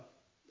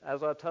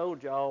as I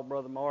told y'all,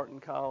 Brother Martin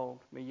called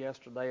me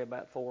yesterday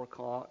about 4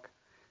 o'clock,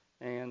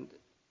 and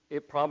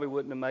it probably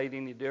wouldn't have made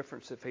any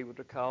difference if he would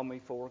have called me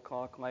 4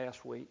 o'clock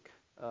last week.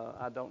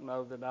 I don't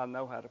know that I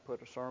know how to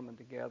put a sermon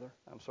together.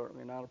 I'm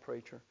certainly not a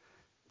preacher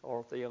or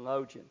a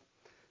theologian.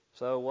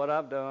 So what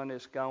I've done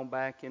is gone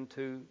back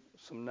into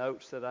some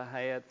notes that I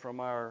had from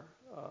our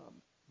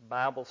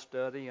Bible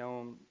study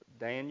on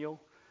Daniel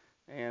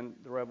and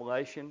the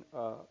Revelation.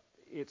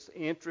 It's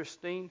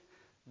interesting,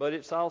 but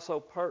it's also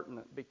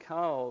pertinent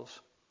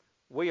because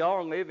we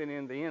are living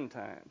in the end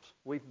times.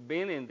 We've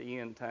been in the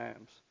end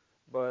times,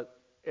 but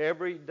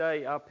every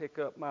day I pick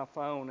up my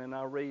phone and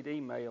I read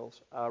emails,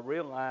 I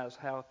realize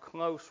how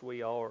close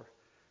we are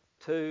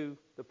to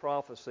the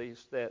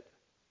prophecies that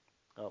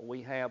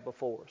we have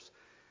before us.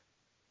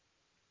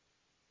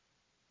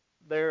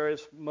 There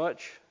is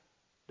much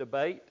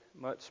debate,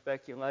 much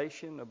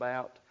speculation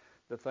about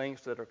the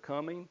things that are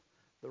coming,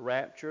 the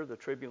rapture, the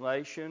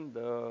tribulation,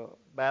 the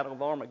battle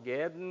of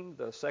Armageddon,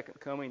 the second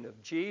coming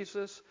of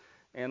Jesus,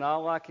 and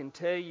all I can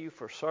tell you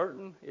for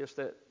certain is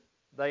that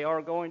they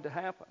are going to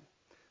happen.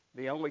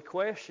 The only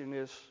question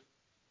is,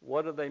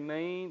 what do they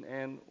mean,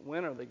 and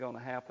when are they going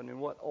to happen, and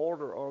what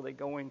order are they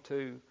going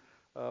to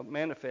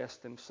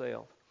manifest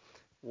themselves?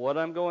 What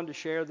I'm going to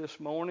share this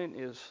morning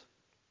is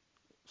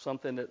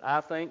something that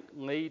I think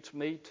leads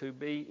me to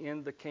be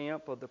in the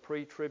camp of the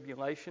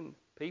pre-tribulation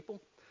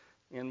people.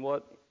 And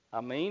what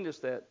I mean is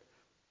that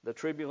the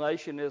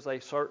tribulation is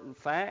a certain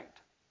fact,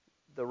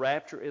 the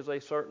rapture is a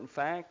certain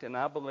fact, and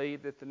I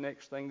believe that the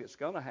next thing that's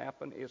going to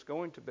happen is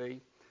going to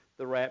be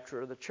the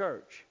rapture of the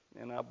church.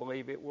 And I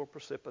believe it will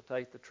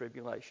precipitate the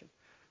tribulation.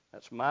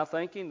 That's my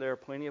thinking. There are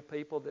plenty of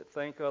people that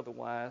think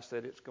otherwise,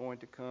 that it's going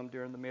to come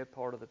during the mid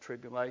part of the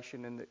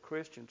tribulation and that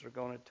Christians are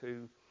going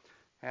to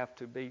have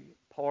to be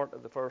part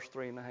of the first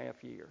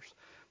 3.5 years.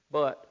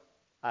 But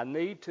I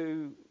need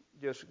to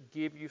just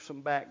give you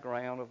some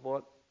background of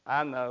what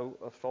I know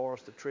as far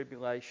as the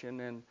tribulation,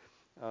 and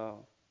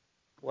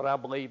what I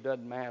believe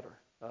doesn't matter.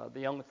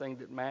 The only thing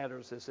that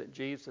matters is that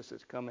Jesus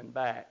is coming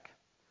back.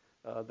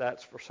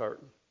 That's for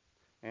certain.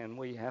 And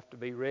we have to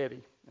be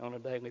ready on a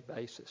daily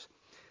basis.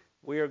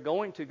 We are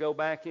going to go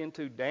back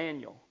into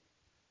Daniel.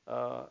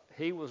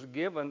 He was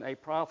given a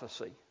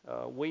prophecy.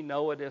 We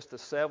know it as the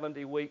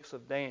 70 weeks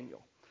of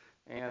Daniel.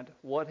 And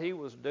what he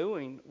was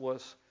doing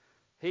was,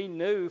 he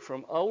knew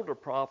from older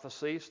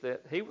prophecies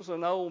that he was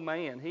an old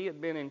man. He had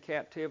been in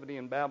captivity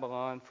in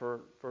Babylon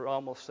for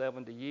almost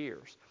 70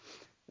 years.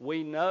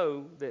 We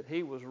know that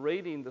he was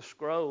reading the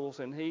scrolls,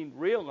 and he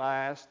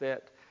realized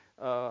that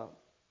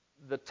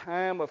the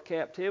time of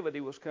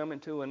captivity was coming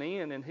to an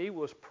end, and he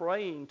was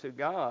praying to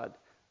God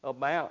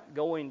about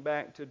going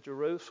back to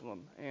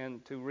Jerusalem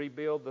and to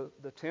rebuild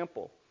the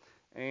temple.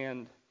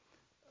 And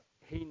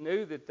he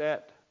knew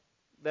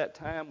that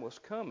time was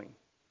coming.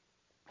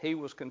 He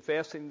was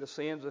confessing the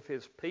sins of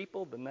his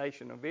people, the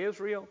nation of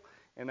Israel,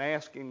 and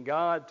asking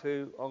God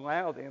to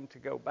allow them to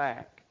go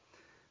back.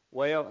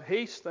 Well,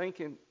 he's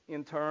thinking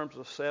in terms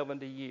of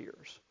 70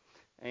 years.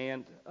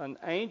 And an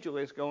angel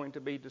is going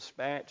to be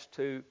dispatched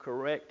to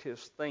correct his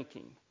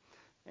thinking.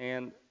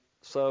 And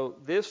so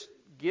this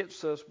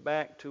gets us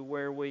back to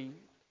where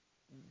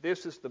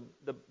this is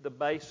the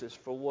basis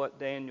for what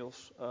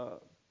Daniel's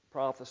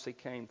prophecy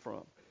came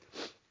from.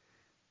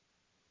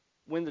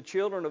 When the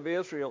children of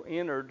Israel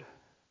entered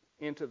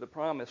into the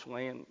promised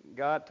land,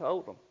 God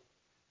told them,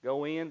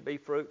 go in, be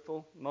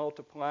fruitful,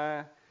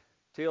 multiply,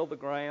 till the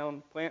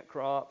ground, plant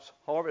crops,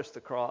 harvest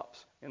the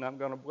crops, and I'm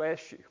going to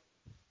bless you.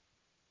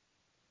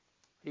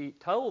 He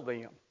told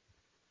them.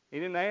 He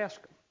didn't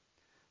ask them.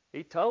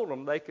 He told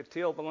them they could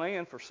till the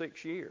land for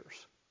 6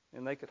 years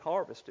and they could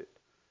harvest it.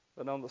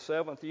 But on the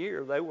 7th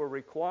year, they were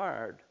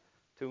required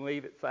to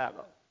leave it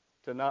fallow,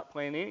 to not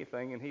plant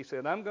anything. And he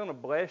said, I'm going to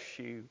bless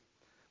you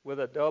with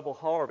a double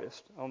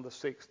harvest on the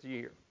 6th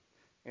year.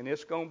 And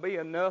it's going to be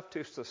enough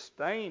to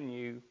sustain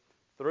you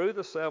through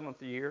the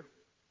 7th year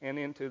and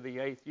into the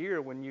 8th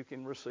year when you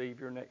can receive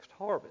your next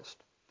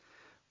harvest.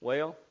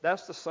 Well,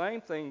 that's the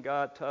same thing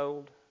God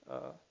told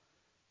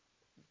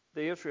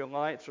the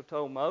Israelites, or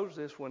told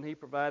Moses when he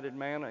provided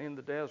manna in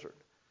the desert.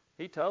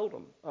 He told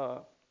them,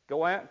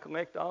 go out and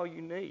collect all you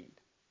need,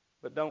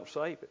 but don't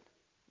save it.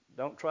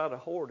 Don't try to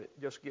hoard it.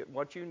 Just get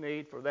what you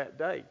need for that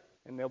day,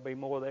 and there'll be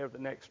more there the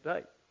next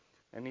day.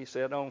 And he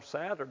said, on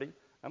Saturday,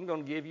 I'm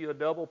going to give you a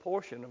double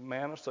portion of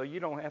manna so you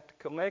don't have to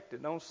collect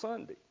it on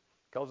Sunday,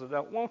 because I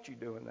don't want you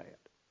doing that.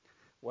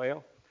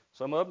 Well,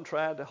 some of them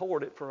tried to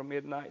hoard it for a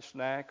midnight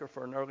snack or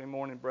for an early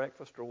morning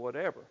breakfast or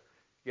whatever.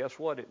 Guess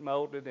what? It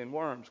molded and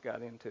worms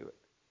got into it.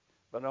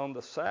 But on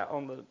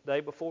the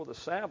day before the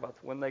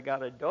Sabbath, when they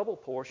got a double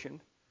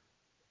portion,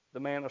 the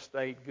manna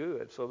stayed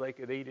good so they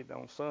could eat it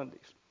on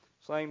Sundays.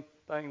 Same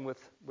thing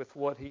with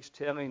what he's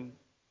telling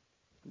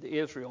the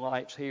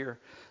Israelites here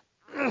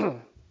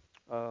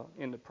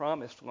in the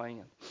promised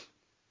land.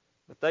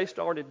 But they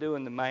started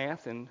doing the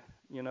math, and,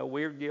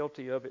 we're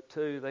guilty of it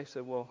too. They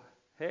said, well,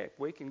 heck,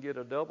 we can get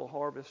a double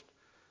harvest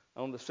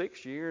on the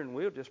 6th year, and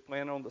we'll just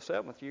plant on the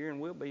 7th year, and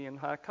we'll be in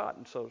high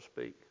cotton, so to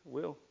speak.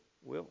 We'll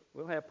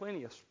we'll have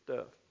plenty of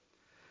stuff.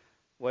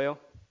 Well,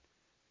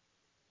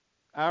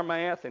 our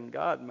math and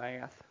God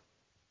math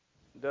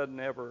doesn't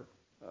ever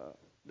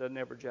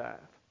jive.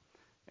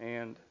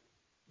 And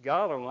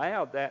God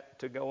allowed that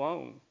to go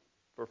on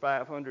for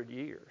 500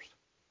 years.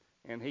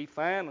 And he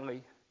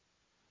finally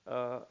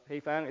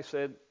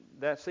said,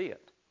 that's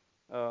it.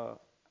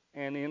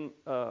 And in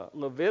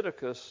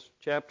Leviticus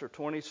chapter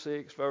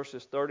 26,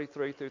 verses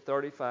 33 through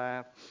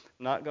 35, I'm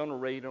not going to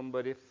read them,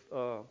 but if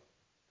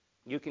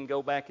you can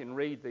go back and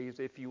read these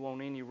if you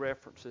want any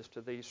references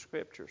to these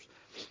scriptures.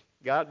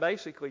 God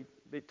basically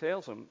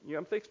tells them,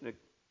 I'm fixing to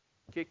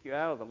kick you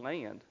out of the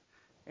land,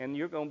 and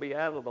you're going to be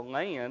out of the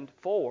land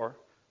for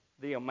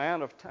the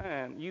amount of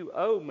time you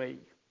owe me.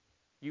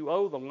 You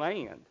owe the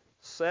land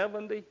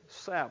 70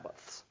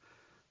 Sabbaths.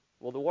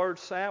 Well, the word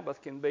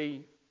Sabbath can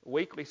be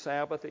weekly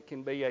Sabbath. It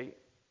can be a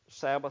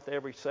Sabbath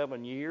every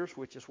 7 years,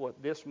 which is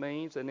what this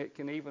means, and it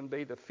can even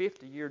be the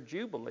 50-year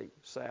Jubilee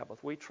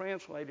Sabbath. We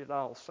translate it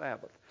all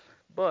Sabbath.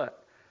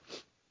 But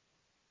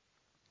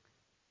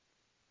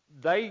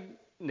they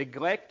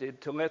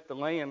neglected to let the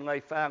land lay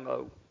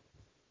fallow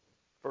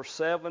for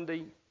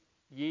 70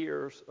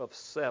 years of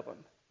 7.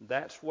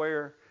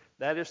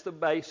 That is the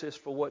basis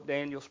for what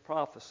Daniel's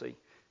prophecy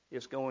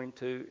is going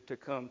to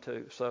come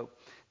to. So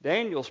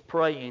Daniel's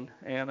praying,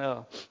 and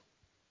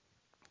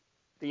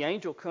the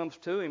angel comes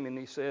to him and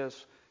he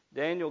says,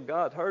 Daniel,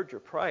 God heard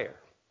your prayer,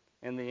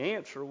 and the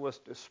answer was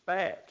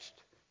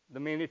dispatched the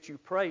minute you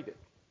prayed it.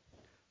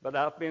 But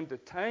I've been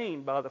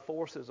detained by the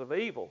forces of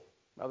evil,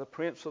 by the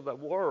prince of the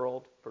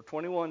world, for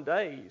 21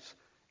 days,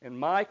 and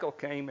Michael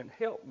came and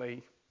helped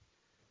me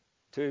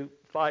to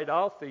fight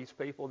off these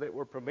people that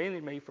were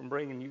preventing me from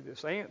bringing you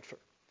this answer.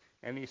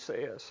 And he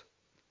says,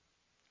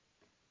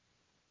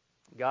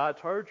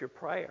 God's heard your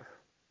prayer,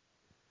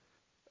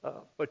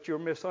 but you're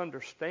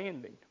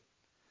misunderstanding.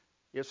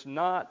 It's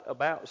not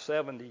about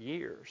 70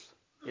 years.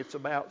 It's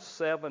about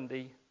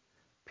 70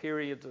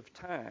 periods of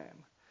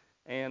time.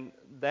 And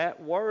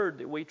that word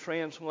that we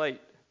translate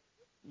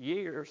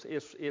years,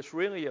 it's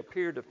really a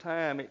period of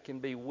time. It can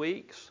be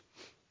weeks.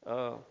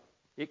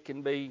 It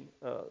can be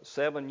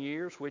 7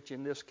 years, which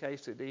in this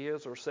case it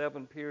is, or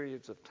 7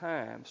 periods of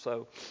time.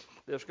 So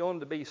there's going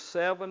to be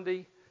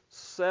 70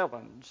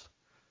 sevens,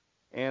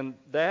 and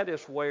that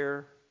is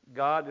where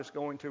God is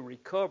going to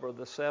recover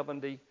the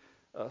 70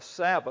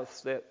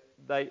 Sabbaths that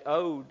they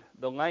owed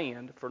the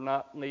land for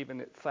not leaving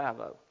it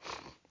fallow.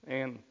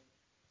 And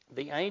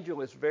the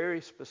angel is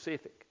very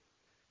specific.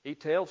 He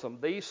tells them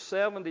these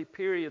 70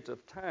 periods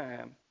of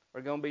time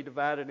are going to be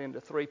divided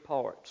into 3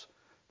 parts.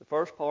 The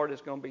first part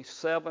is going to be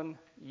 7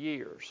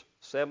 years,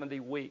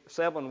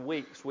 7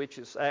 weeks, which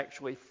is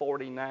actually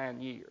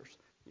 49 years.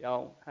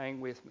 Y'all hang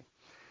with me.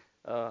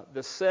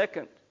 The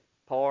second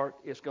part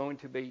is going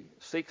to be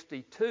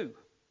 62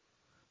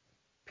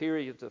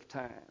 periods of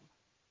time.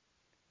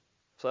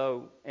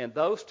 So, and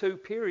those 2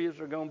 periods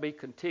are going to be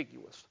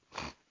contiguous.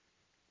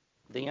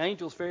 The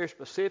angel's very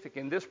specific,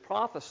 and this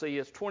prophecy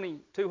is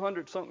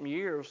 200-something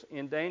years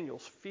in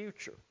Daniel's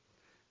future.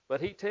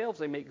 But he tells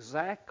him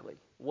exactly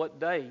what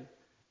day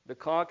the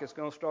clock is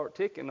going to start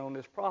ticking on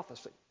this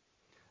prophecy.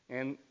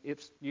 And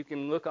you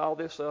can look all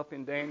this up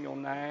in Daniel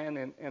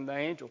 9, and the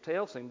angel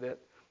tells him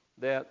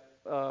that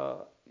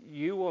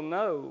you will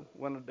know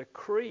when a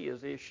decree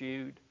is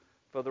issued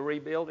for the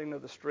rebuilding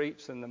of the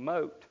streets and the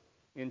moat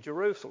in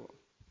Jerusalem.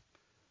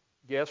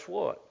 Guess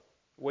what?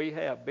 We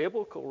have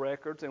biblical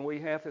records and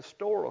we have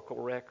historical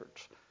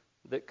records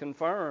that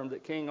confirm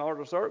that King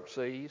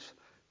Artaxerxes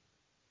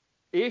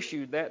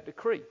issued that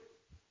decree.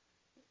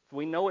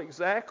 We know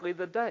exactly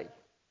the day.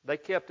 They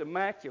kept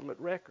immaculate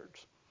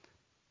records.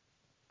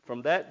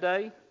 From that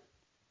day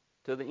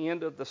to the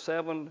end of the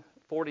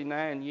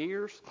 749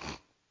 years,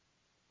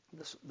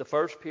 the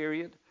first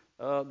period,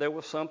 there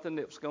was something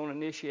that was going to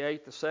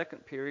initiate the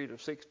second period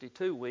of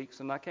 62 weeks,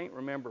 and I can't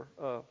remember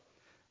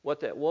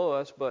what that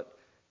was, but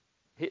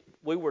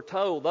we were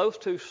told those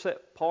 2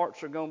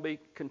 parts are going to be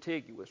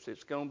contiguous.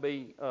 It's going to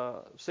be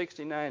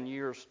 69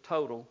 years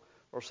total,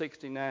 or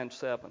 69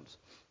 sevens.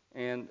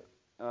 And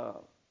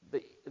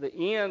the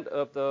end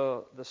of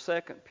the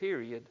second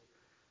period,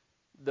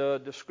 the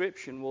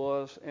description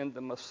was, and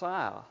the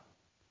Messiah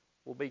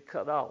will be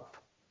cut off.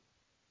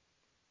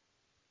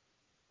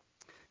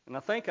 And I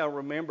think I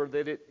remember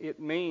that it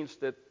means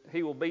that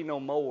he will be no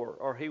more,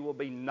 or he will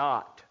be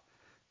not.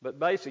 But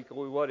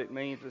basically what it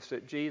means is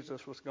that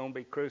Jesus was going to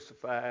be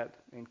crucified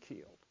and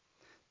killed.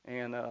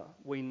 And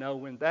we know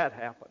when that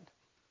happened.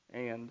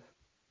 And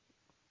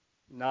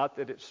not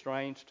that it's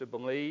strange to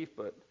believe,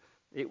 but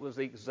it was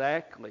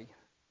exactly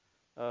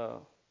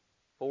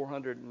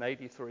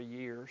 483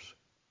 years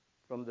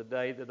from the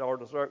day that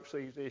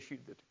Artaxerxes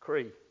issued the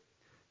decree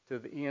to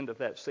the end of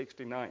that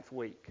 69th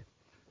week.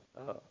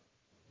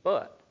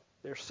 But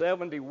there's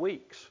 70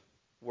 weeks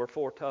were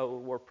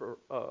foretold, were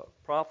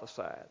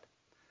prophesied.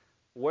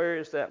 Where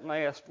is that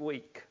last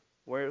week?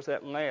 Where is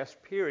that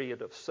last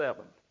period of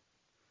 7?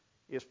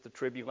 It's the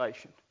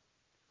tribulation.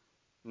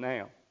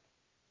 Now,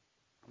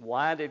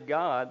 why did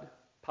God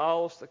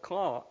pause the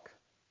clock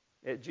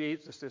at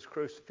Jesus'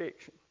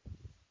 crucifixion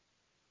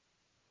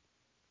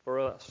for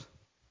us.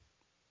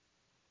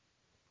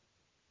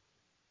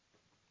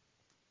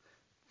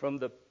 From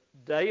the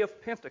day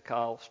of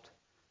Pentecost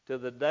to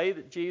the day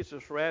that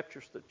Jesus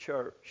raptures the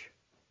church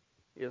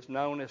is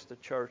known as the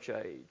church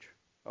age,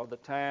 or the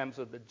times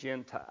of the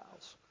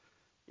Gentiles.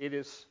 It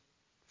is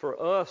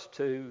for us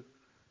to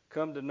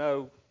come to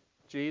know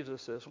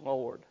Jesus as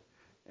Lord.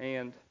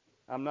 And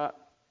I'm not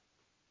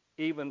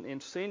even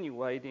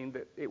insinuating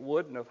that it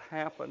wouldn't have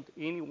happened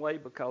anyway,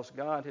 because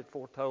God had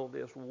foretold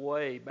this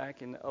way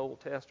back in the Old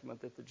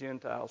Testament, that the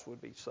Gentiles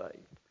would be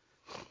saved.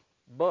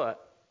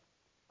 But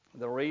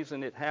the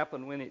reason it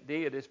happened when it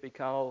did is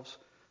because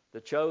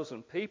the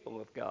chosen people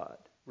of God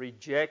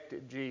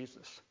rejected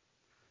Jesus.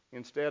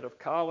 Instead of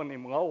calling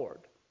him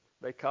Lord,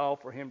 they called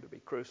for him to be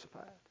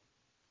crucified.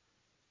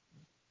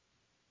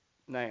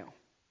 Now,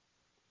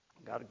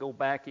 I've got to go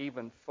back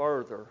even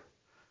further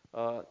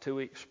to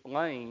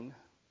explain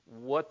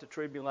what the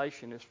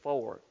tribulation is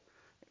for.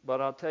 But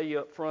I'll tell you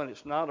up front,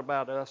 it's not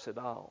about us at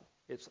all.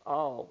 It's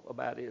all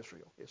about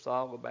Israel. It's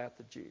all about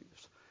the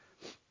Jews.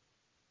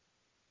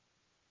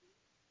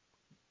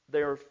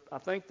 I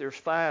think there's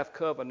 5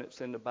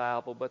 covenants in the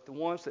Bible, but the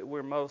ones that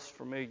we're most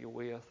familiar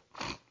with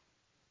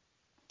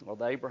are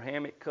the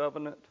Abrahamic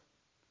covenant,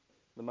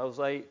 the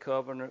Mosaic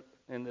covenant,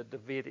 and the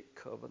Davidic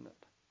covenant.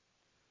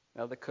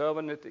 Now, the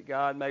covenant that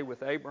God made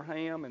with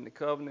Abraham and the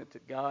covenant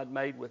that God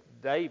made with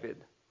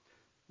David,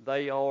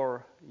 they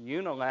are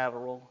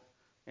unilateral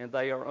and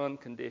they are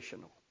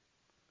unconditional.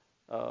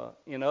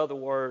 In other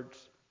words,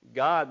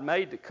 God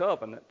made the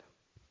covenant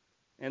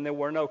and there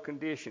were no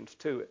conditions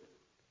to it.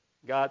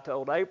 God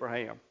told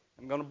Abraham,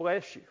 I'm going to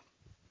bless you.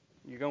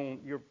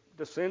 Your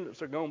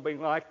descendants are going to be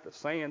like the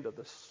sand of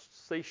the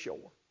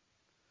seashore.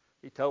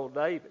 He told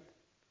David,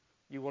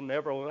 you will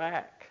never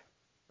lack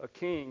a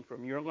king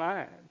from your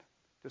line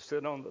to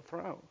sit on the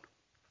throne.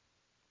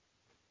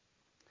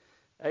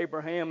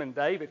 Abraham and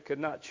David could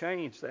not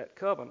change that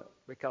covenant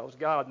because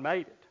God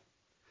made it.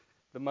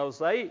 The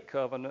Mosaic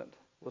covenant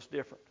was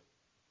different.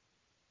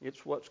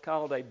 It's what's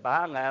called a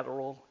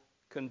bilateral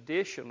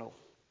conditional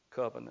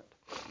covenant.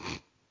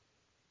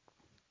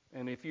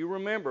 And if you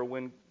remember,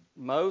 when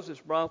Moses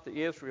brought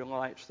the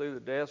Israelites through the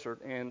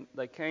desert and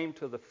they came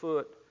to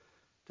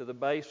the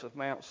base of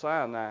Mount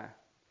Sinai,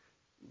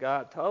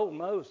 God told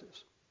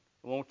Moses,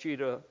 I want you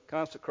to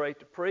consecrate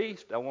the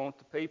priest. I want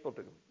the people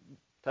to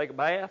take a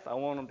bath. I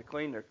want them to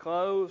clean their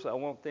clothes. I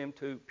want them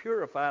to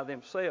purify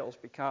themselves,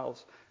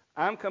 because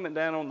I'm coming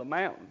down on the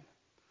mountain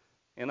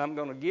and I'm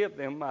going to give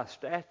them my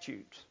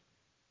statutes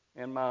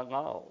and my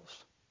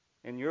laws,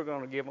 and you're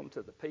going to give them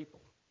to the people.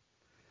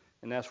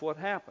 And that's what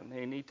happened.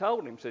 And he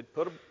told him, said,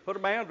 put a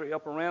boundary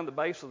up around the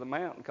base of the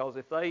mountain, because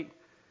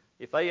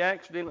if they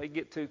accidentally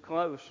get too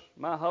close,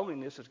 my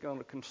holiness is going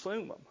to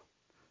consume them.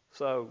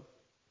 So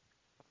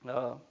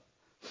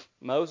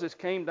Moses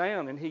came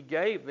down and he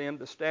gave them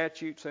the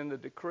statutes and the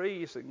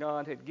decrees that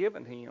God had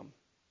given him.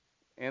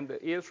 And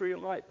the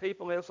Israelite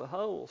people as a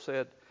whole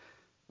said,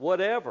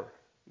 whatever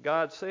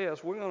God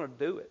says, we're going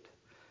to do it.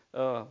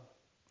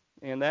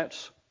 And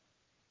that's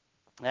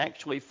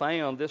actually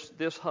found,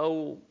 this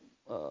whole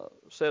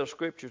set of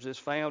scriptures is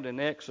found in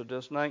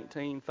Exodus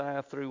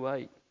 19:5 through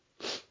 8.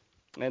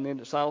 And then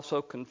it's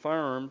also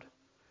confirmed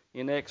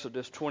in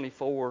Exodus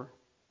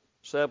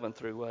 24:7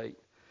 through 8.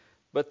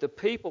 But the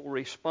people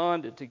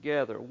responded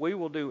together, we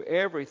will do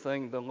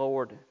everything the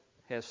Lord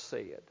has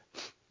said.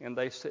 And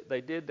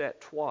they did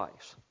that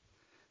twice.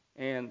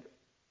 And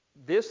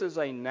this is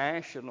a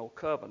national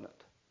covenant.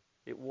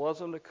 It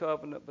wasn't a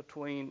covenant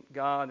between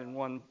God and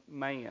one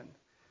man.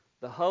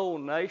 The whole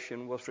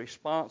nation was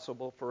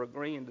responsible for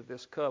agreeing to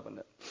this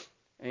covenant.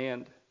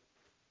 And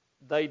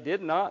they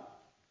did not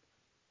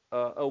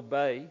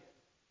obey,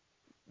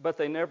 but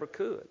they never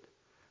could,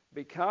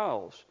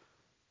 because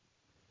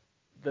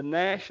the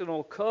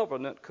national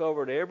covenant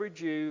covered every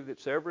Jew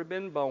that's ever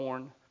been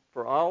born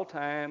for all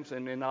times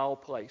and in all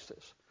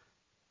places.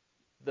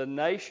 The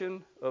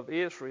nation of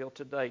Israel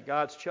today,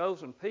 God's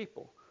chosen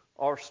people,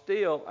 are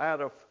still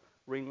out of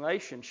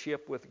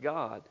relationship with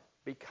God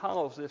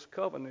because this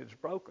covenant is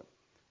broken.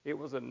 It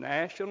was a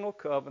national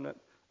covenant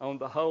on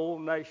the whole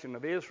nation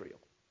of Israel.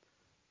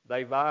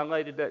 They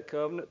violated that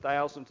covenant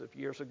thousands of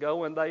years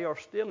ago, and they are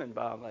still in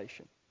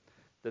violation.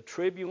 The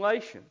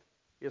tribulation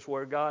is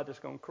where God is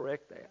going to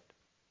correct that.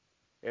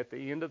 At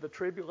the end of the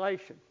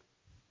tribulation,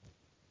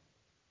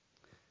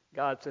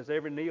 God says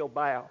every knee will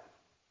bow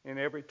and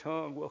every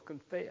tongue will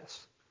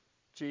confess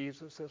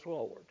Jesus is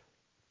Lord.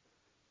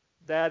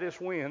 That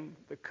is when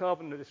the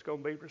covenant is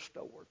going to be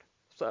restored.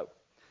 So,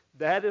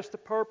 that is the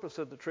purpose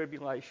of the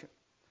tribulation.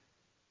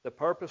 The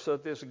purpose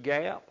of this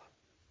gap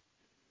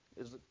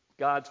is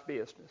God's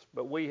business,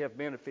 but we have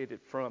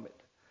benefited from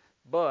it.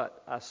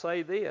 But I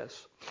say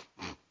this,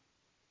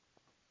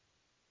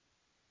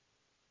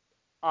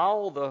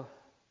 all the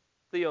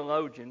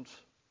theologians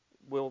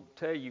will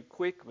tell you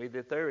quickly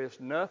that there is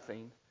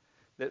nothing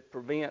that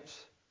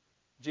prevents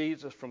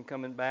Jesus from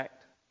coming back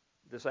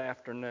this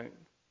afternoon.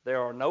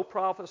 There are no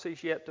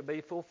prophecies yet to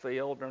be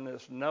fulfilled, and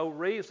there's no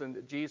reason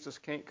that Jesus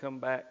can't come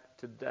back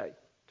today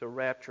to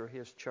rapture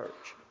his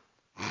church.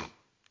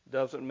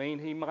 Doesn't mean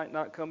he might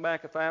not come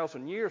back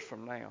 1,000 years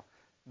from now,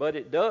 but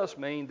it does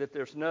mean that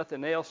there's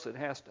nothing else that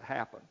has to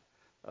happen.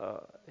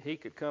 He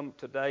could come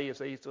today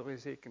as easily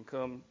as he can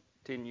come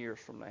 10 years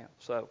from now.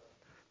 So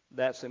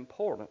that's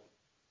important.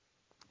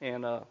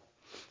 And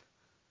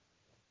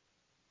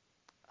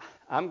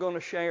I'm going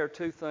to share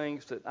two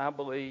things that I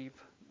believe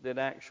that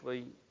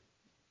actually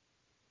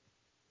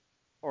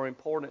are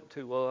important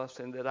to us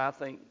and that I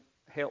think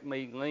help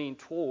me lean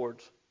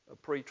towards a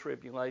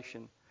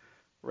pre-tribulation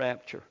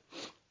rapture.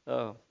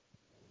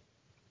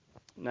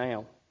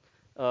 Now,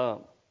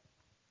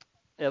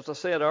 as I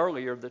said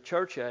earlier, the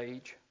church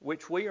age,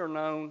 which we are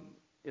known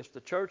as the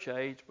church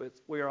age, but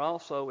we are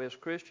also, as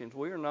Christians,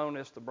 we are known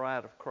as the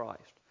bride of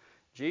Christ.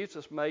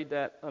 Jesus made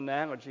that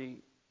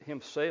analogy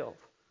himself.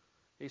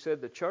 He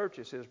said the church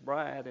is his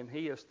bride and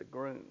he is the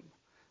groom.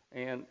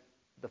 And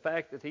the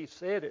fact that he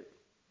said it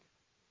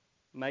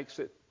makes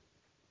it,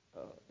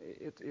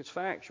 it's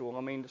factual.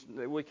 I mean,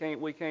 we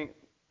can't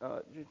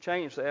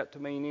change that to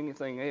mean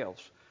anything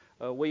else.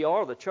 We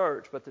are the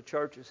church, but the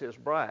church is his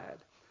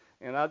bride.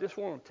 And I just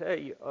want to tell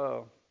you,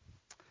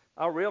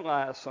 I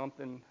realized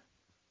something,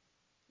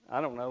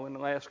 I don't know, in the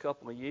last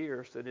couple of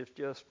years that it's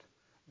just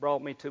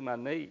brought me to my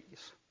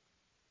knees.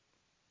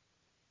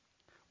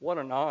 What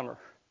an honor.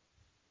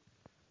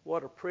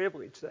 What a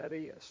privilege that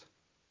is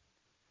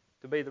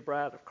to be the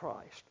bride of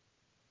Christ.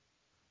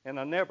 And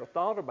I never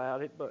thought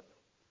about it, but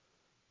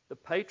the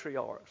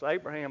patriarchs,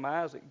 Abraham,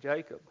 Isaac,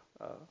 Jacob,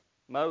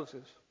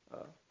 Moses,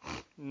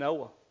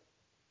 Noah,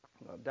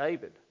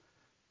 David,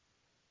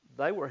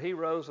 they were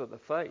heroes of the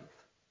faith,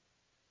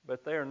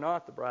 but they are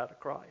not the bride of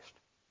Christ.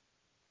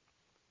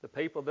 The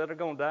people that are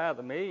going to die,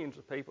 the millions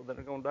of people that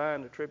are going to die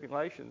in the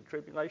tribulation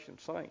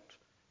saints,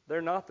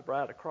 they're not the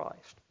bride of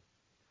Christ.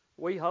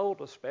 We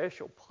hold a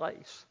special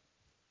place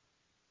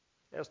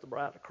as the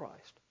bride of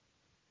Christ.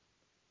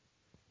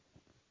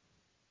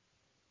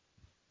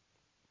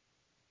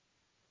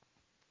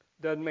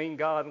 Doesn't mean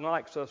God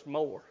likes us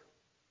more,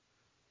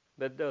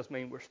 but it does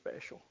mean we're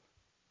special.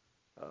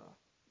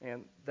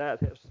 And that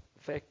has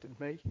affected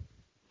me.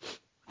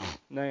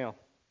 Now,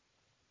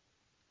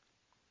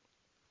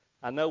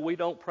 I know we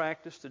don't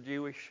practice the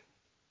Jewish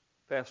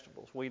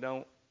festivals. We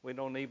don't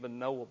even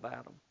know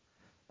about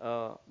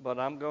them. But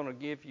I'm going to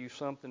give you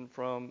something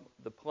from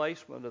the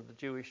placement of the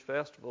Jewish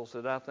festivals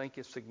that I think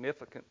is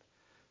significant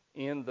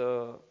in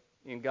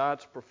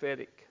God's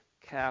prophetic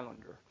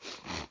calendar.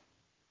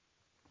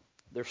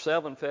 There's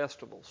 7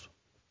 festivals.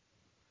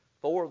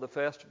 4 of the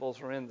festivals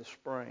are in the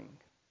spring.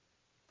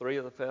 3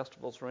 of the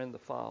festivals are in the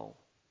fall.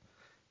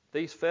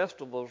 These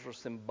festivals are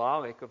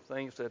symbolic of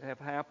things that have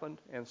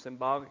happened and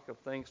symbolic of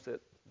things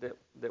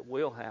that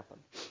will happen.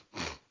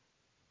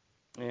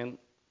 And,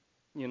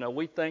 you know,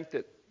 we think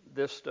that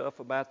this stuff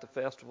about the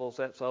festivals,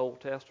 that's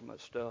Old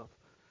Testament stuff.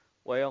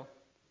 Well,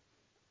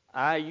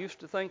 I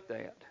used to think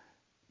that,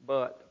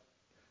 but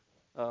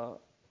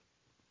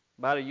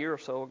about a year or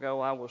so ago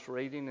I was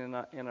reading and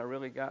I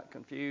really got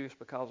confused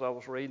because I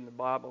was reading the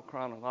Bible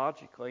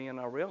chronologically, and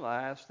I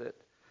realized that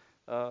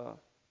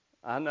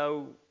I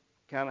know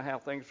kind of how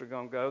things are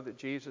going to go, that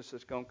Jesus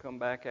is going to come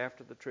back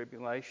after the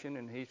tribulation,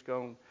 and he's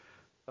going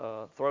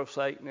to throw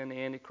Satan and the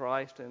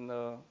Antichrist and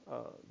the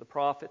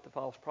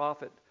false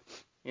prophet,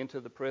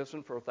 into the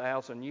prison for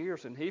 1,000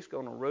 years, and he's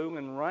going to rule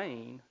and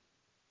reign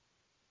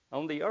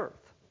on the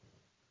earth.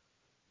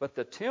 But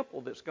the temple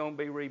that's going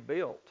to be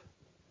rebuilt,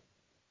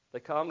 they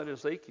call it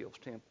Ezekiel's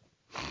temple.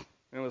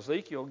 And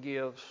Ezekiel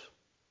gives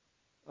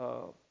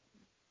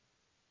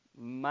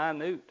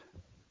minute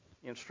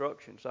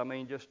instructions. I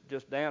mean,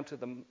 just down to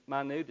the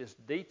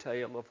minutest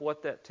detail of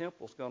what that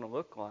temple's going to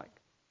look like.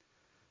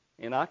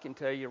 And I can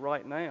tell you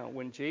right now,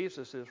 when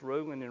Jesus is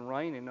ruling and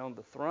reigning on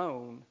the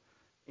throne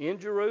in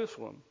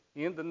Jerusalem,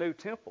 in the new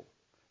temple,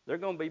 there are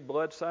going to be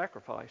blood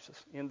sacrifices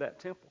in that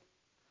temple.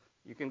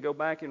 You can go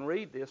back and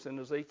read this in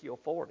Ezekiel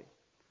 40.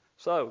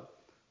 So,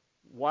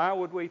 why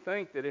would we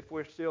think that if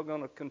we're still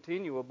going to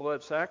continue a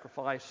blood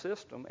sacrifice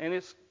system, and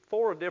it's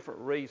for a different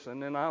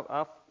reason, and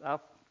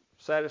I've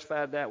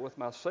satisfied that with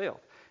myself.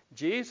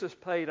 Jesus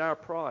paid our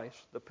price,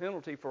 the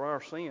penalty for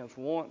our sins,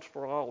 once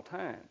for all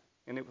time,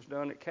 and it was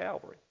done at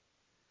Calvary.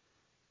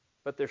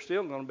 But there's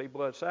still going to be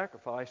blood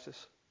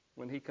sacrifices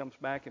when he comes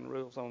back and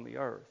rules on the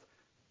earth.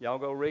 Y'all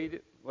go read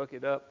it, look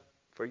it up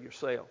for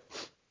yourself.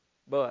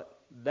 But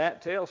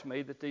that tells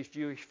me that these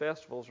Jewish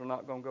festivals are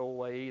not going to go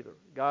away either.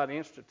 God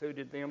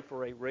instituted them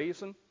for a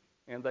reason,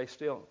 and they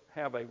still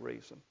have a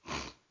reason,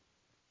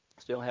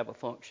 still have a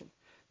function.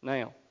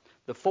 Now,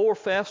 the 4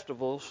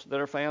 festivals that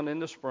are found in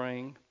the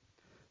spring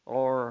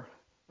are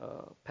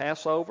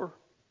Passover,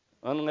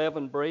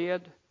 unleavened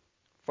bread,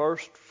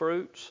 first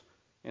fruits,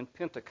 and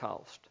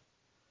Pentecost.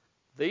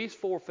 These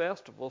 4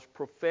 festivals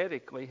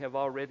prophetically have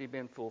already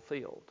been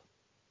fulfilled.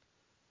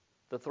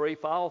 The 3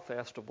 fall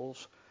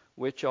festivals,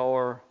 which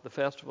are the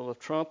Festival of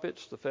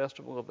Trumpets, the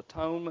Festival of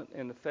Atonement,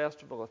 and the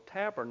Festival of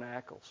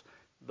Tabernacles,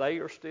 they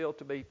are still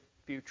to be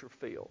future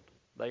filled.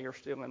 They are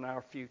still in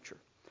our future.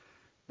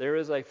 There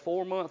is a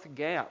 4-month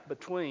gap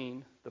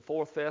between the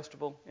 4th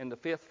festival and the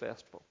 5th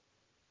festival.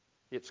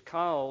 It's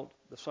called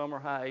the summer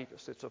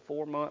hiatus. It's a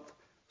 4-month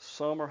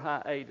summer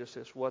hiatus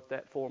is what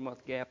that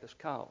 4-month gap is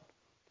called.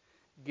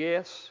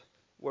 Guess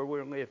where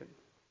we're living?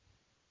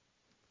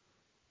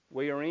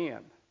 We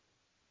are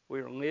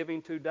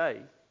living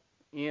today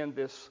in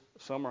this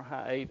summer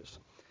hiatus.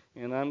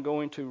 And I'm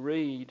going to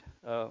read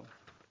a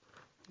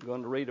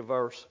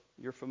verse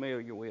you're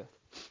familiar with.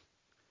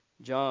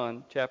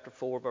 John chapter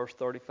 4, verse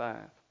 35.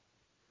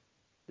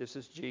 This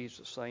is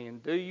Jesus saying,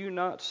 "Do you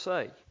not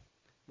say,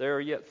 there are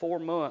yet 4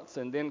 months,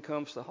 and then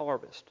comes the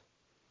harvest?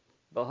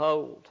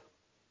 Behold,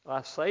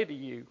 I say to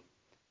you,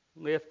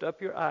 lift up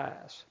your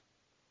eyes,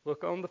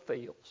 look on the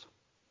fields,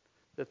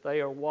 that they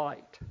are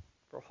white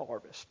for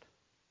harvest."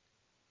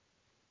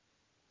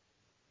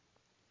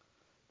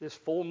 This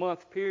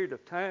 4-month period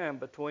of time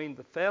between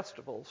the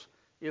festivals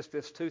is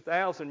this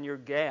 2,000-year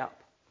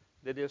gap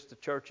that is the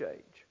church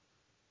age.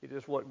 It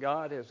is what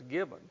God has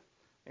given.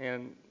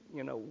 And,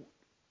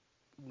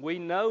 we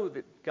know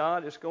that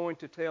God is going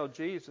to tell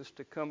Jesus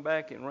to come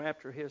back and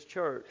rapture his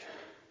church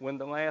when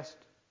the last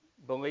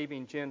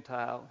believing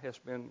Gentile has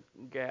been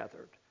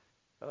gathered.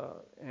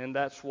 And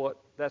that's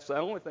the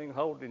only thing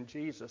holding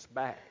Jesus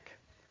back.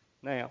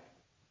 Now,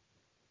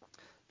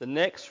 the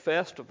next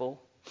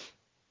festival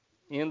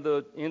in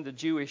the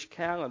Jewish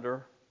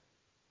calendar,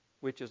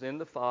 which is in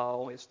the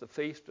fall, is the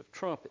Feast of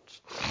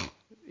Trumpets.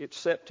 It's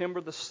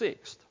September the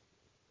 6th.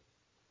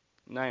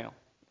 Now,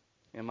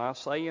 am I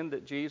saying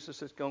that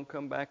Jesus is going to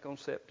come back on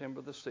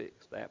September the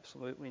 6th?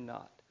 Absolutely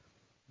not.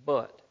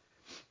 But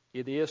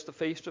it is the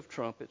Feast of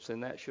Trumpets,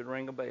 and that should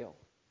ring a bell.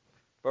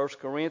 1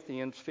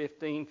 Corinthians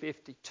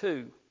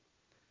 15:52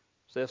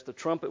 says, "The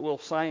trumpet will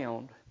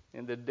sound,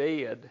 and the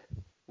dead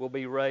will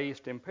be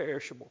raised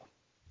imperishable."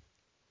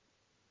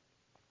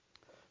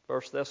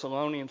 1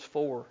 Thessalonians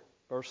 4,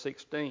 verse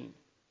 16,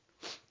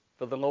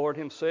 "For the Lord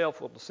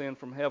himself will descend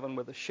from heaven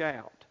with a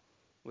shout,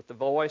 with the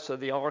voice of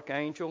the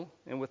archangel,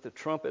 and with the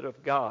trumpet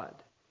of God,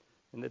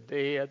 and the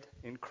dead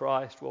in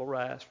Christ will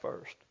rise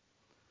first."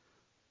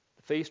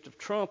 The Feast of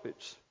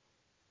Trumpets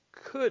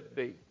could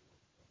be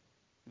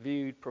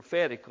viewed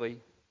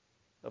prophetically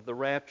of the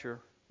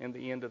rapture and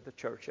the end of the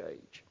church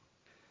age.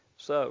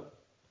 So,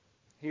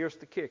 here's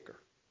the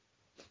kicker.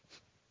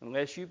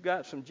 Unless you've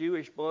got some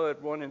Jewish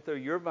blood running through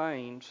your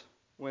veins,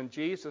 when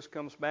Jesus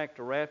comes back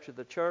to rapture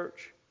the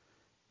church,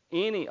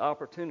 any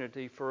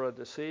opportunity for a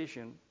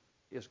decision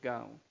is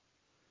gone.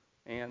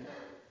 And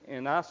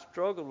I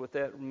struggled with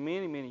that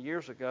many, many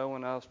years ago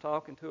when I was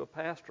talking to a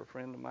pastor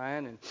friend of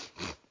mine, and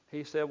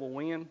he said, "Well,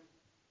 Winn,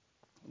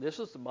 this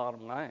is the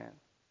bottom line.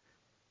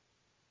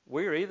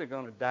 We're either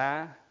going to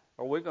die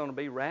or we're going to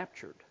be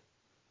raptured.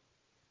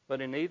 But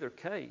in either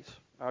case,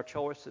 our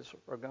choices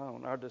are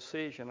gone. Our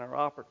decision, our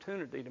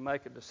opportunity to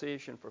make a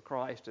decision for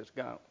Christ is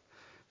gone."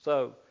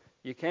 So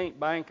you can't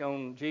bank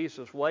on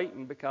Jesus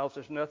waiting because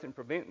there's nothing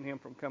preventing him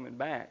from coming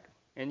back.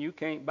 And you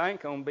can't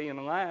bank on being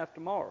alive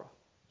tomorrow.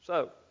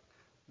 So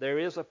there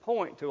is a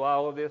point to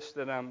all of this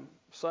that I'm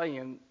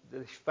saying,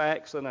 the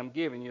facts that I'm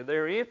giving you.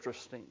 They're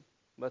interesting,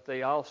 but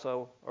they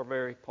also are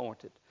very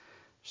pointed.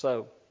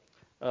 So,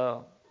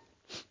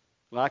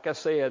 like I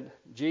said,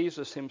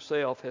 Jesus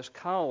himself has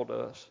called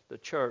us, the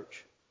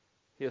church,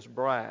 his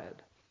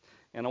bride.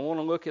 And I want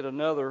to look at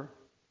another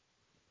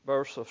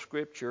verse of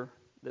Scripture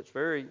that's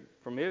very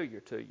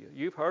familiar to you.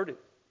 You've heard it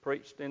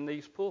preached in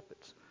these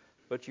pulpits,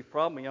 but you've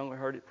probably only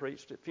heard it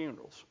preached at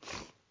funerals.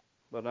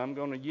 But I'm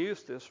going to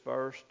use this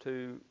verse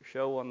to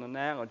show an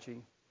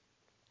analogy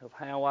of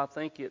how I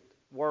think it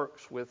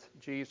works with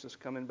Jesus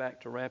coming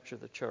back to rapture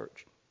the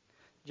church.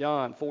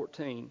 John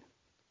 14,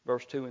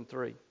 verse 2 and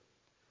 3.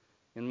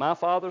 "In my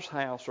Father's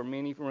house are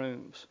many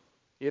rooms.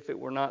 If it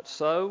were not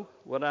so,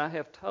 would I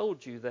have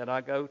told you that I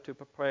go to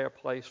prepare a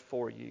place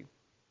for you?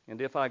 And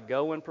if I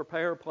go and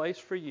prepare a place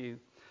for you,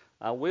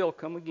 I will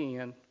come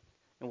again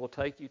and will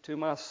take you to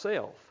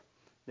myself,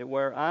 that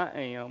where I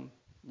am,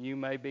 you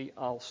may be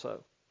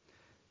also."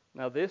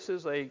 Now, this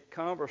is a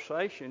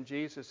conversation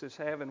Jesus is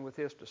having with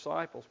his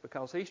disciples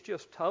because he's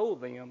just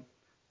told them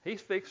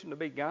he's fixing to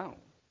be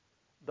gone.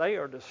 They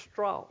are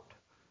distraught,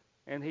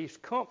 and he's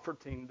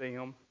comforting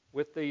them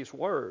with these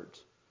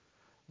words.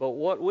 But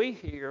what we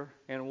hear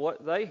and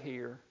what they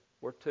hear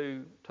were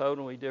two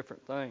totally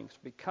different things,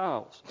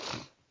 because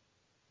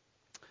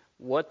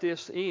what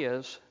this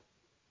is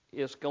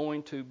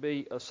going to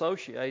be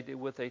associated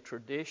with a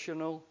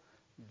traditional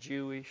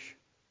Jewish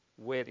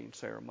wedding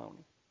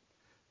ceremony.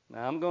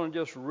 Now, I'm going to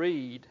just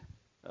read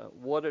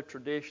what a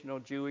traditional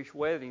Jewish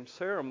wedding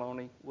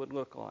ceremony would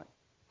look like.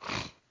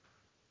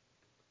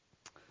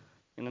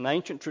 In an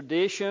ancient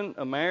tradition,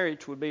 a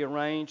marriage would be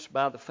arranged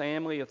by the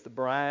family of the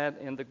bride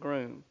and the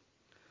groom.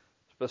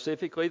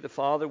 Specifically, the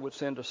father would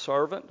send a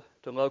servant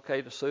to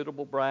locate a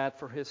suitable bride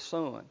for his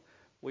son.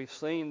 We've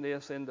seen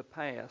this in the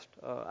past.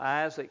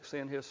 Isaac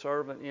sent his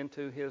servant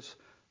into his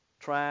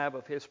tribe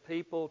of his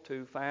people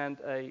to find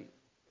a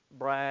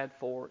bride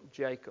for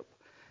Jacob.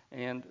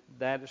 And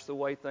that is the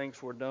way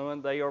things were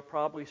done. They are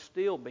probably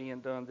still being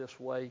done this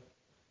way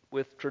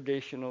with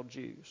traditional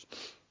Jews.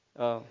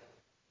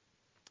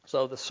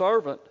 So the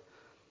servant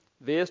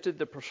visited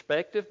the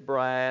prospective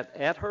bride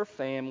at her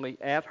family,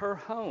 at her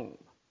home.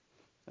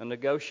 A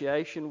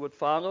negotiation would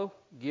follow,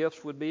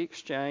 gifts would be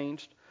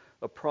exchanged,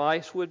 a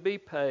price would be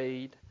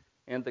paid,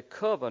 and the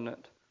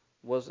covenant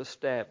was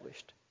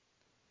established.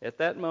 At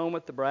that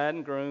moment, the bride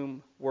and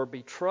groom were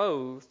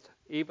betrothed,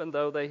 even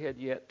though they had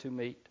yet to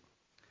meet.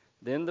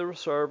 Then the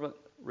servant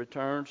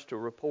returns to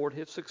report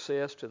his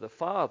success to the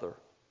father,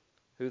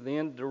 who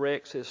then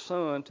directs his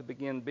son to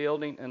begin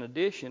building an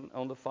addition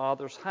on the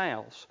father's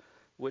house,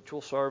 which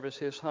will serve as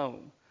his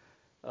home.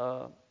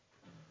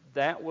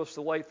 That was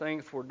the way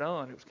things were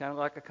done. It was kind of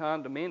like a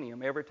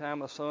condominium. Every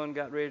time a son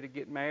got ready to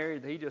get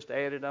married, he just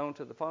added on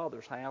to the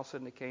father's house,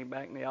 and they came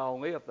back and they all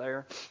lived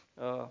there.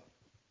 I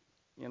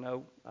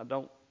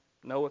don't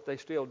know if they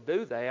still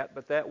do that,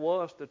 but that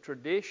was the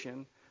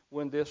tradition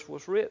when this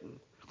was written.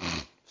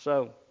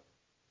 So,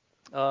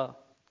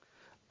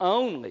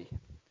 only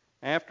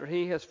after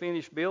he has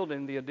finished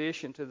building the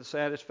addition to the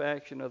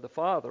satisfaction of the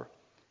father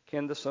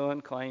can the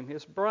son claim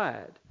his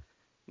bride.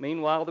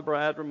 Meanwhile, the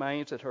bride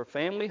remains at her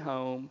family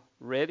home,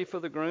 ready for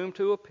the groom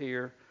to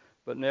appear,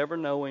 but never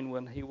knowing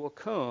when he will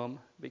come,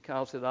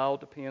 because it all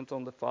depends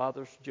on the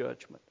father's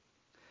judgment.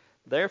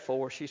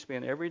 Therefore, she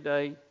spent every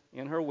day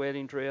in her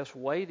wedding dress,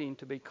 waiting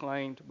to be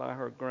claimed by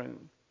her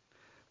groom.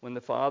 When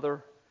the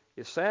father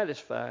is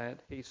satisfied,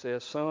 he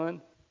says,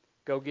 "Son,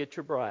 go get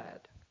your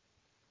bride."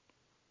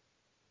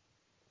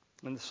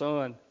 And the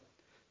son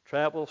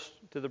travels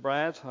to the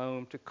bride's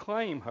home to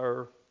claim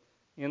her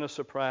in a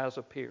surprise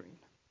appearing.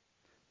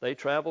 They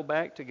travel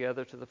back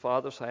together to the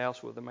father's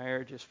house where the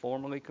marriage is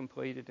formally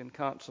completed and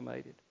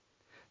consummated.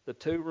 The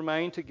two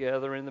remain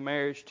together in the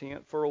marriage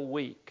tent for a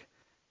week,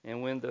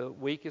 and when the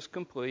week is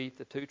complete,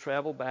 the two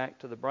travel back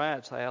to the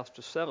bride's house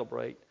to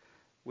celebrate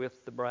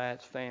with the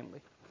bride's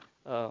family.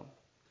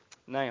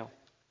 Now,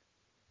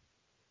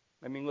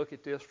 let me look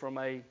at this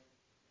from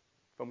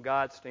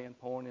God's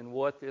standpoint and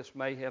what this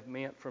may have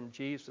meant from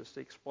Jesus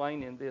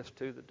explaining this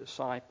to the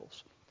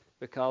disciples,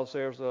 because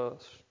there's a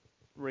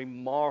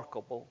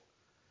remarkable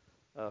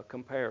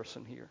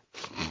comparison here.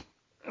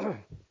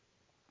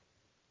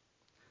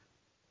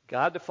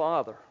 God the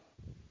Father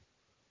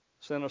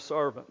sent a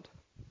servant,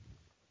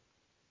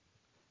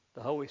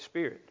 the Holy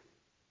Spirit,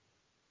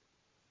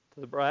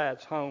 to the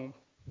bride's home,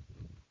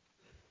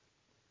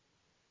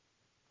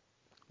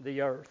 the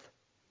earth,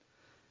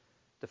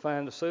 to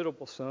find a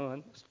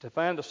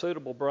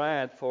suitable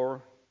bride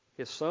for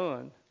his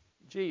son,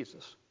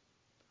 Jesus.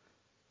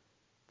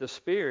 The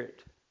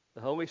Spirit,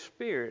 the Holy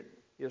Spirit,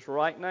 is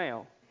right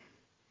now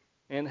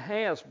and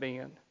has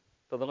been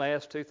for the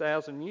last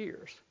 2,000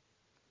 years.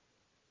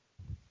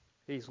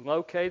 He's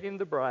locating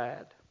the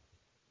bride,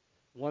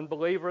 one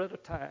believer at a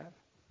time,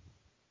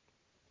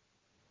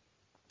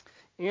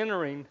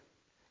 entering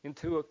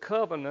into a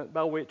covenant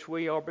by which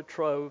we are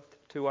betrothed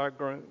to our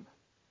groom.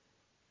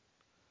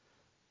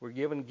 We're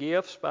given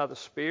gifts by the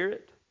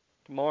Spirit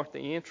to mark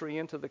the entry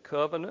into the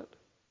covenant.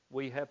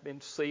 We have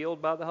been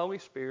sealed by the Holy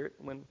Spirit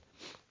when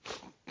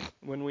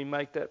we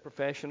make that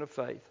profession of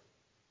faith.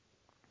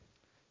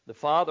 The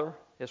Father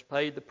has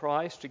paid the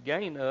price to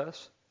gain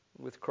us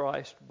with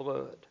Christ's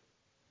blood.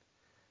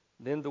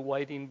 Then the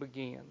waiting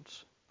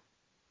begins.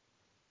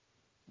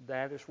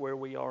 That is where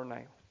we are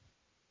now.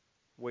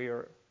 We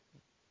are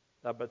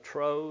a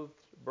betrothed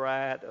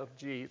bride of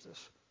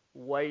Jesus,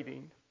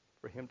 waiting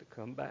for him to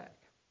come back.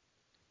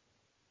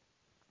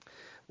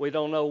 We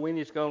don't know when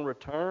he's going to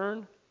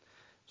return,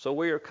 so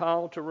we are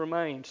called to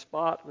remain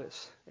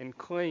spotless and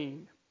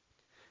clean,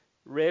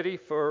 ready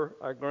for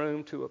our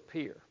groom to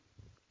appear.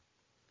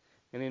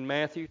 And in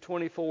Matthew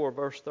 24,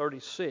 verse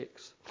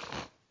 36,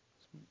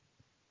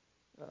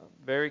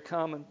 very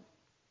common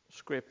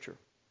scripture.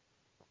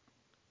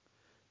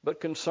 But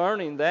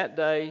concerning that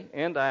day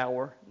and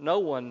hour, no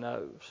one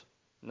knows,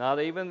 not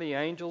even the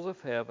angels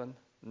of heaven,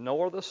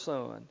 nor the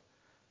Son,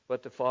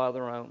 but the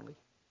Father only.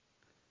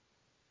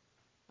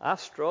 I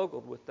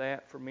struggled with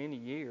that for many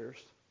years.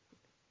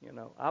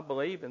 I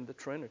believe in the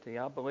Trinity.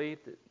 I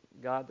believe that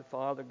God the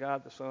Father,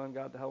 God the Son,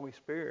 God the Holy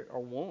Spirit are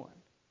one.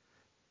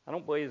 I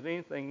don't believe there's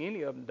anything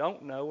any of them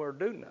don't know or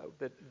do know,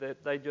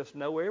 that they just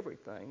know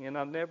everything. And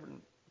I've never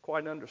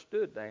quite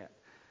understood that.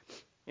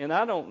 And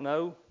I don't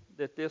know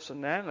that this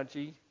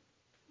analogy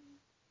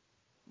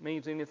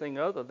means anything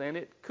other than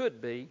it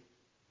could be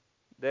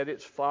that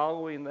it's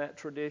following that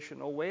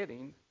traditional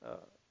wedding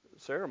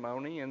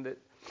ceremony, and that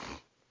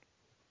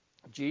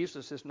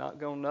Jesus is not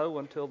going to know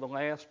until the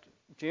last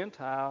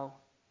Gentile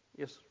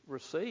is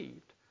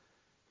received,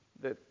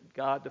 that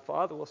God the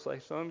Father will say,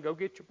 "Son, go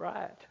get your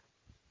bride."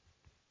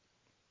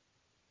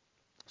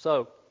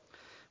 So,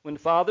 when the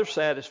Father's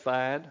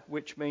satisfied,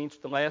 which means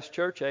the last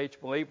church age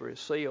believer is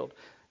sealed,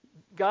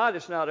 God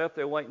is not up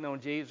there waiting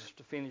on Jesus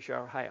to finish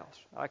our house.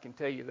 I can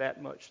tell you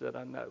that much that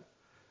I know.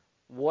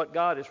 What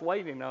God is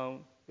waiting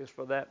on is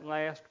for that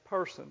last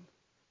person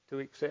to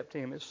accept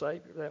him as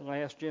Savior, that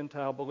last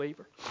Gentile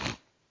believer.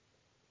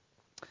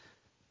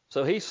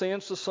 So he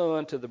sends the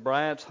Son to the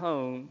bride's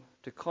home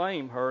to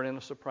claim her in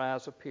a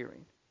surprise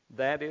appearing.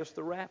 That is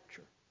the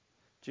rapture.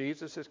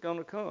 Jesus is going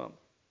to come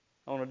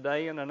on a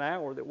day and an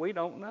hour that we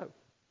don't know.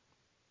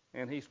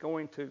 And he's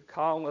going to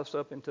call us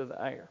up into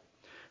the air.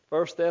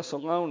 1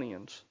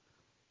 Thessalonians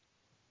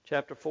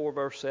chapter 4,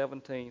 verse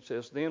 17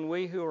 says, Then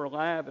we who are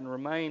alive and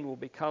remain will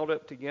be caught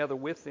up together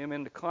with them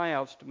in the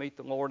clouds to meet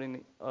the Lord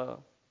in the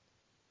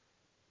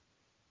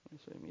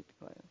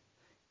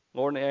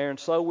Lord in the air, and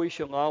so we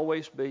shall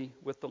always be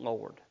with the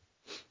Lord.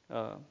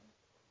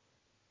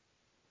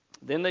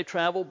 Then they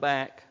travel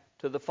back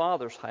to the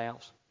Father's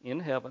house in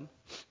heaven,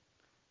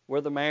 where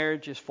the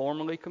marriage is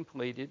formally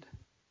completed,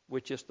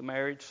 which is the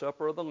marriage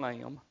supper of the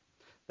Lamb.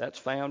 That's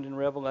found in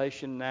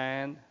Revelation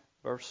 19,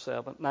 verse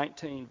 7.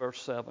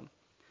 It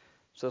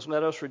says,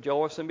 Let us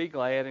rejoice and be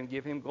glad and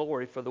give him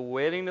glory, for the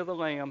wedding of the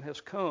Lamb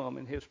has come,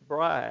 and his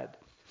bride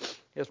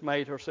has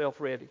made herself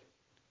ready.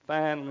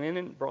 Fine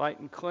linen, bright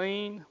and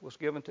clean, was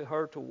given to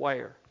her to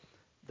wear.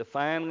 The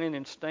fine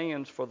linen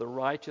stands for the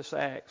righteous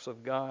acts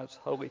of God's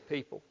holy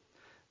people.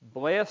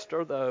 Blessed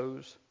are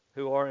those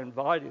who are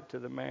invited to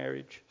the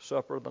marriage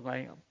supper of the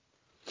Lamb.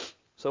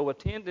 So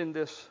attending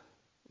this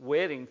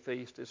wedding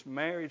feast, this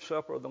marriage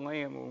supper of the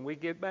Lamb, when we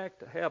get back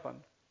to heaven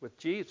with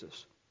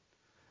Jesus,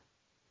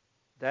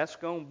 that's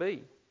going to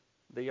be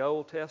the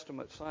Old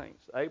Testament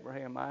saints,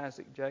 Abraham,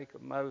 Isaac,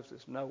 Jacob,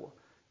 Moses, Noah.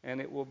 And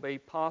it will be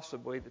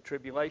possibly the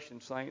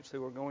tribulation saints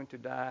who are going to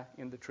die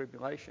in the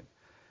tribulation.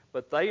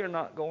 But they are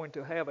not going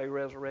to have a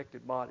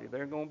resurrected body.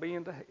 They're going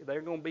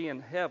to be in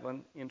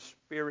heaven in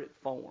spirit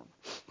form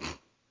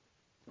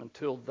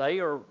until they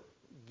are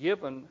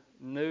given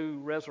new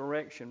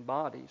resurrection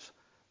bodies,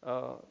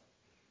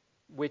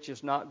 which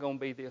is not going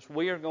to be this.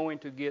 We are going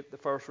to get the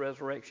first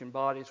resurrection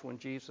bodies when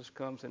Jesus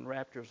comes and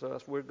raptures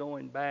us. We're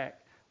going back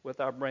with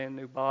our brand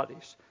new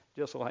bodies,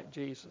 just like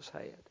Jesus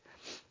had.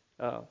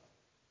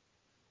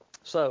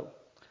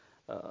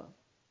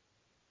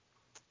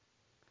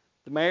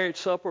 The marriage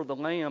supper of the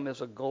Lamb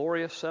is a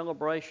glorious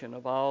celebration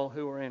of all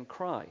who are in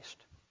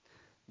Christ.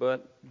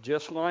 But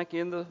just like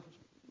in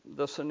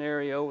the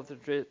scenario of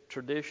the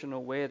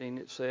traditional wedding,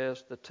 it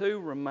says, the two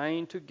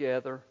remain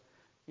together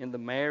in the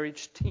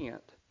marriage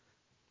tent,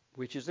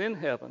 which is in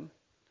heaven,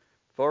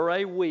 for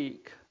a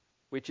week,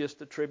 which is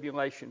the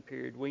tribulation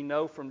period. We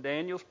know from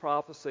Daniel's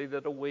prophecy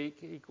that a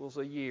week equals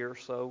a year,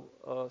 so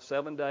a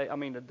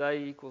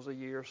day equals a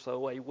year,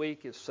 so a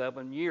week is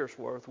 7 years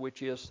worth,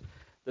 which is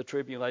the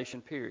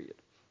tribulation period.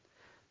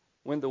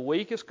 When the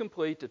week is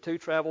complete, the two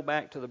travel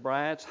back to the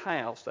bride's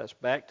house, that's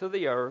back to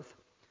the earth.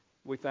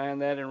 We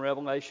find that in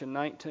Revelation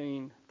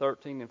 19,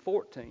 13, and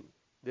 14.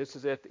 This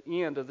is at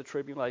the end of the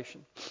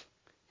tribulation.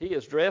 He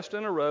is dressed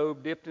in a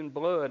robe dipped in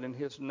blood, and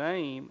his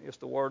name is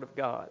the Word of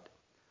God.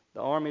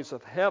 The armies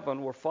of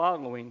heaven were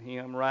following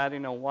him,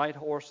 riding on white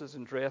horses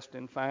and dressed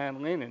in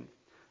fine linen,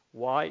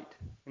 white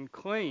and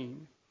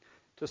clean,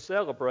 to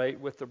celebrate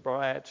with the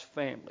bride's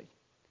family.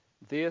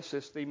 This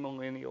is the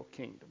millennial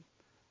kingdom.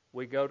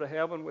 We go to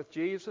heaven with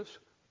Jesus.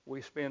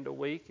 We spend a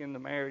week in the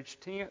marriage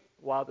tent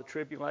while the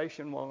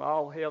tribulation, while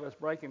all hell is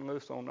breaking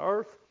loose on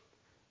earth.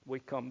 We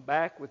come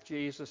back with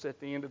Jesus at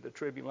the end of the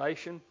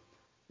tribulation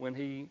when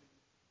he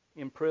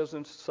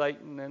imprisons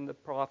Satan and the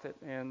prophet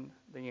and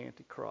the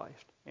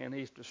Antichrist. And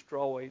he's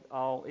destroyed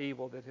all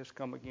evil that has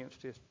come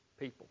against his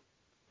people.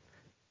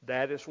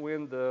 That is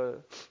when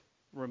the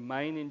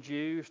remaining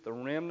Jews, the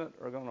remnant,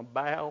 are going to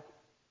bow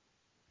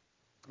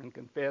and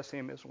confess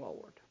him as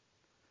Lord.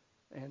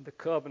 And the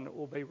covenant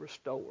will be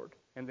restored.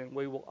 And then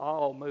we will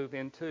all move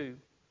into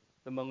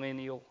the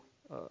millennial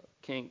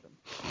kingdom.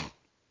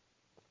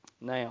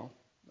 Now,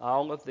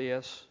 all of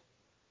this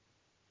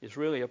is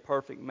really a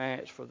perfect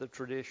match for the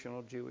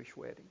traditional Jewish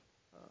wedding.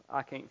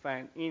 I can't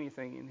find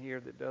anything in here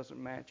that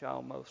doesn't match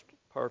almost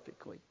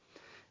perfectly.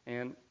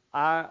 And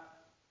I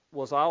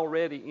was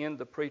already in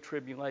the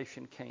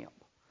pre-tribulation camp.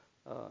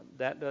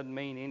 That doesn't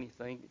mean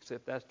anything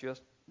except that's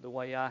just the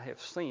way I have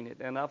seen it.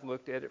 And I've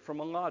looked at it from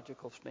a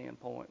logical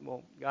standpoint.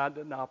 Well, God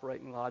doesn't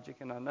operate in logic,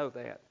 and I know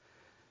that.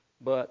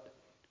 But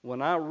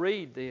when I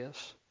read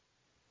this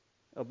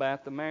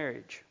about the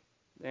marriage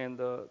and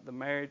the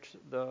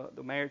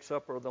marriage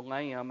supper of the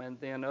Lamb, and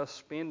then us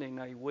spending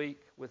a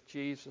week with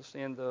Jesus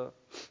in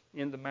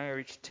the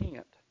marriage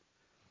tent,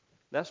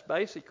 that's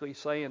basically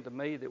saying to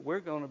me that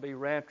we're going to be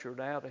raptured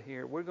out of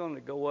here. We're going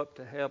to go up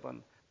to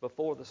heaven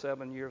before the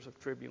 7 years of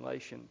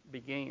tribulation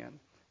began,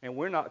 and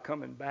we're not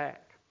coming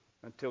back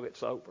until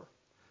it's over.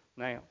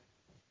 Now,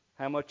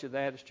 how much of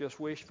that is just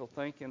wishful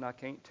thinking, I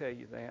can't tell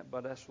you that,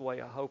 but that's the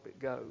way I hope it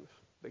goes,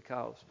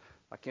 because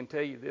I can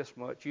tell you this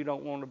much: you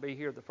don't want to be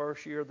here the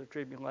first year of the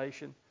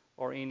tribulation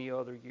or any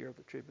other year of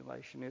the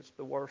tribulation. It's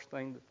the worst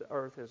thing that the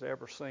earth has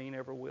ever seen,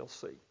 ever will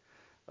see.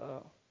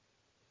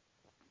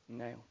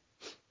 Now,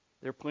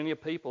 there are plenty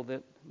of people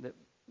that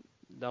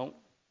don't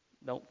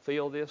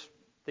feel this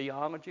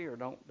theology or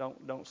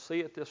don't see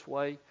it this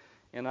way,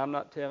 and I'm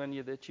not telling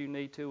you that you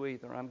need to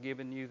either. I'm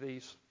giving you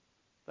these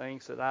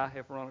things that I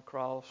have run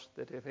across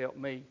that have helped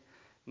me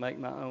make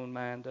my own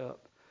mind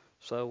up.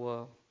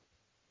 So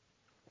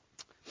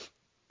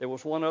There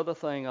was one other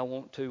thing I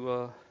want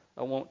to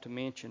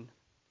mention,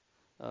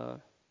 and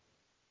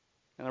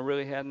I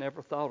really had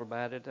never thought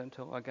about it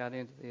until I got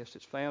into this.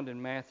 It's found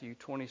in Matthew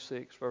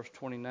 26, verse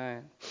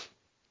 29.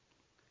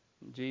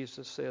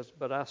 Jesus says,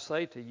 "But I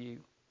say to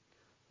you,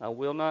 I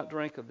will not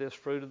drink of this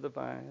fruit of the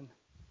vine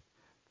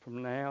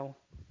from now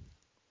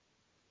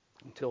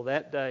until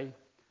that day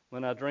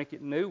when I drink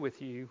it new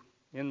with you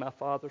in my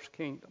Father's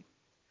kingdom."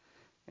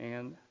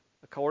 And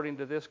according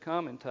to this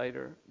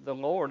commentator, the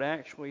Lord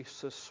actually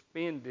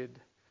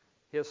suspended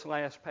his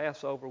last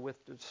Passover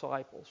with the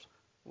disciples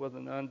with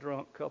an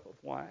undrunk cup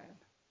of wine.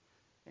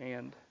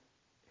 And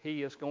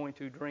he is going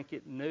to drink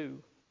it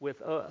new with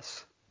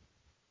us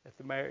at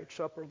the marriage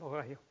supper of the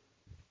Lamb.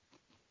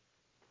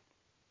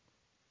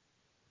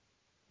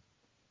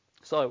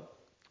 So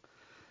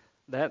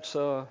that's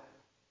the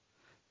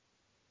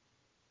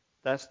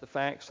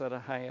facts that I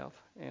have,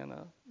 and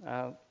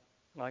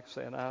like I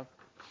said,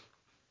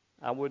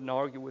 I wouldn't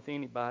argue with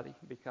anybody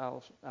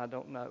because I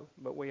don't know,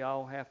 but we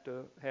all have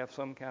to have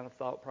some kind of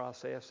thought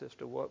process as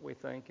to what we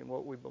think and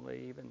what we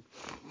believe. And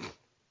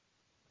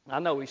I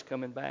know he's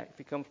coming back. If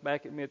he comes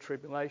back at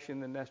mid-tribulation,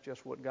 then that's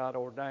just what God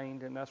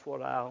ordained, and that's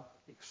what I'll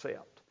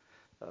accept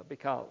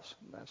because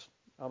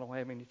I don't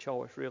have any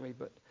choice really.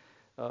 But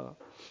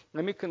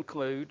let me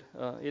conclude.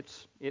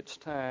 It's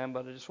time,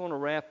 but I just want to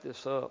wrap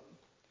this up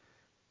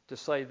to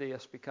say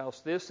this,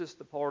 because this is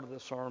the part of the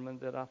sermon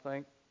that I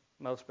think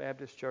most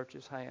Baptist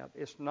churches have.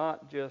 It's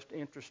not just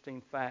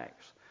interesting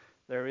facts.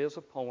 There is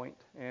a point,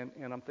 and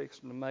I'm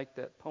fixing to make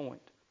that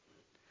point.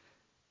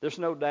 There's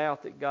no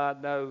doubt that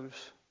God knows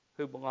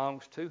who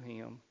belongs to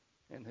him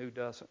and who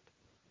doesn't.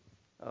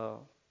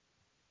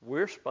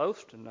 We're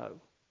supposed to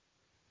know,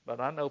 but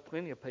I know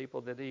plenty of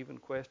people that even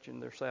question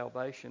their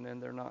salvation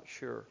and they're not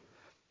sure.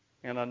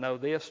 And I know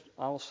this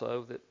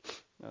also, that,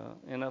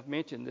 and I've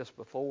mentioned this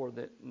before,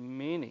 that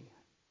many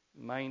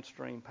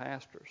mainstream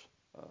pastors,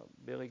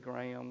 Billy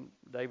Graham,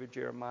 David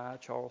Jeremiah,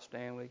 Charles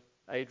Stanley,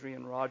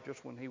 Adrian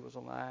Rogers when he was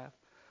alive,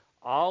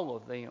 all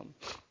of them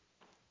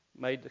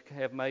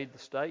have made the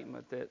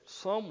statement that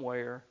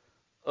somewhere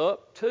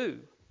up to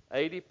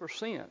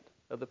 80%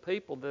 of the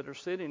people that are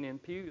sitting in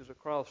pews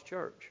across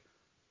church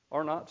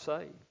are not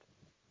saved.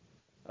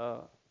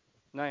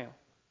 Now,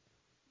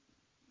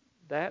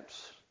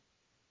 that's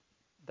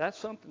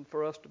something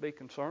for us to be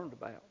concerned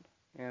about.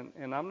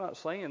 And I'm not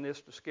saying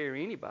this to scare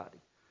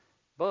anybody,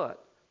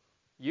 but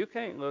you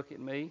can't look at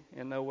me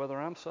and know whether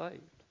I'm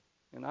saved,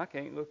 and I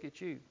can't look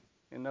at you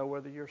and know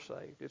whether you're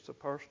saved. It's a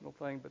personal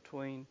thing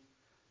between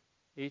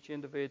each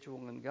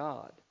individual and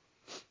God.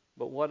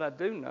 But what I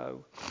do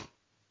know,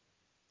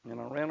 and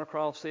I ran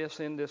across this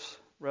in this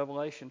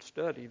Revelation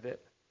study, that,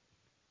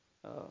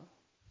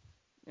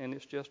 and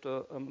it's just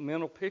a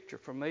mental picture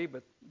for me,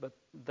 but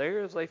there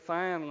is a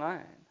fine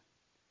line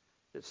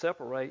that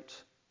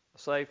separates a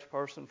saved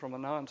person from a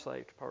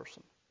non-saved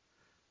person.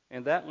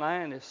 And that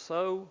line is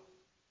so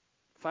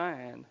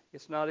fine,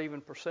 it's not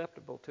even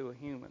perceptible to a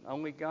human.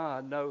 Only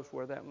God knows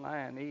where that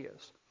line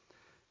is.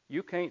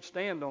 You can't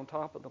stand on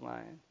top of the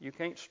line. You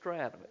can't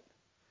straddle it.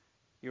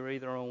 You're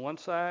either on one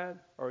side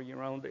or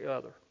you're on the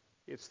other.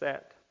 It's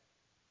that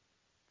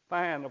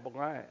fine of a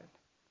line.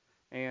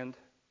 And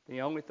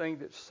the only thing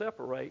that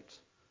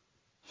separates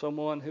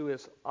someone who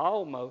is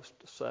almost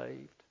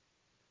saved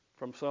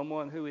from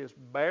someone who is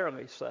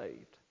barely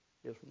saved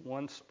is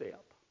one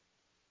step.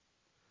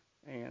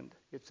 And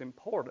it's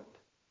important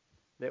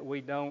that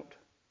we don't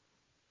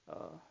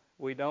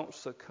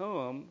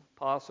succumb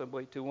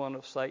possibly to one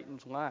of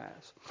Satan's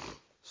lies.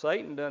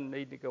 Satan doesn't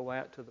need to go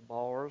out to the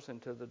bars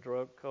and to the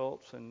drug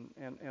cults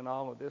and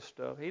all of this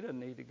stuff. He doesn't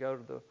need to go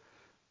to the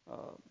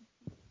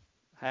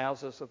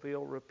houses of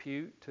ill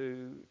repute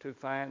to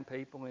find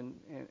people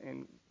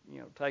and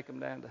take them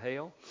down to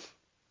hell.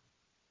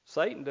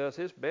 Satan does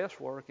his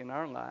best work in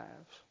our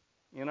lives,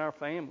 in our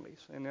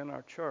families, and in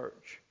our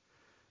church.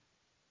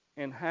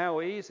 And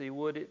how easy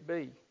would it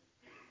be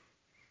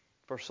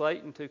for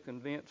Satan to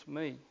convince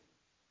me,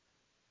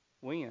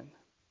 when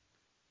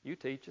you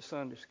teach a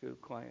Sunday school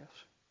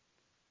class,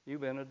 you've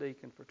been a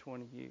deacon for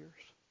 20 years,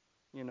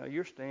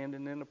 you're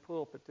standing in the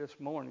pulpit this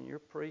morning, you're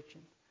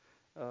preaching,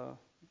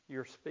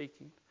 you're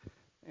speaking,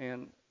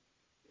 and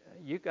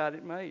you got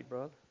it made,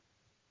 brother.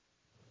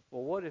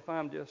 Well, what if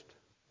I'm just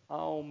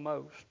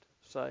almost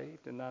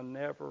saved and I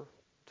never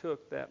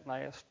took that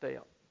last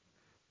step?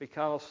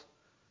 Because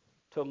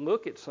to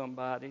look at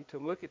somebody, to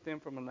look at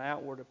them from an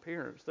outward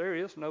appearance, there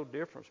is no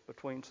difference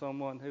between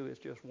someone who is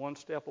just one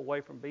step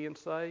away from being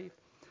saved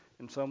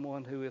and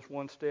someone who is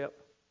one step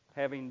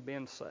having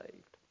been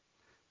saved.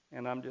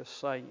 And I'm just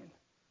saying,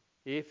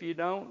 if you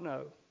don't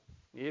know,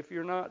 if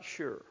you're not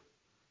sure,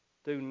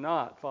 do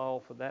not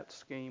fall for that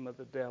scheme of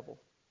the devil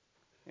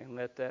and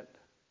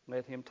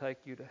let him take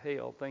you to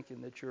hell thinking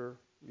that you're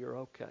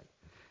okay.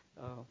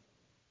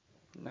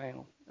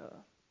 Now,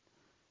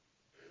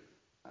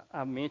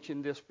 I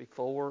mentioned this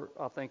before.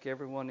 I think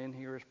everyone in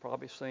here has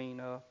probably seen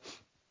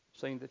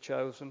The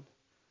Chosen.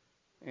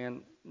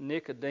 And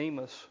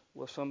Nicodemus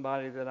was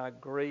somebody that I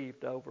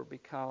grieved over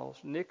because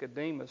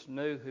Nicodemus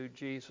knew who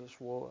Jesus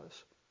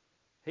was.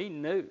 He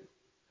knew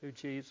who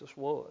Jesus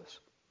was.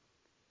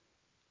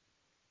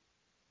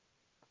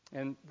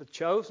 And the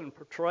chosen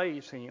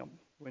portrays him.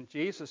 When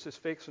Jesus is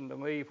fixing to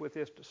leave with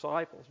his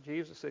disciples,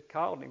 Jesus had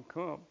called him,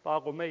 "Come,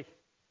 follow me."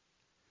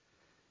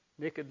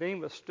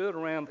 Nicodemus stood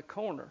around the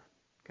corner,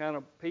 kind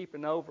of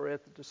peeping over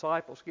at the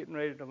disciples getting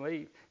ready to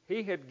leave.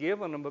 He had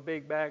given them a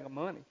big bag of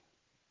money,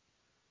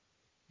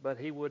 but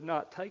he would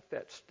not take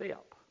that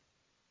step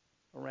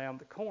around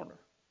the corner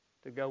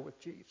to go with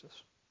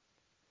Jesus.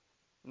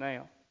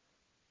 Now,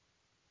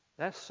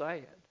 that's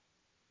sad.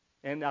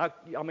 And I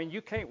mean,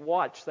 you can't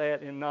watch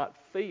that and not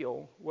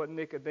feel what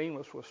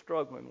Nicodemus was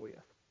struggling with.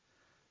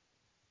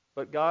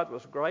 But God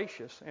was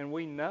gracious, and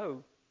we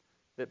know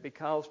that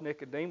because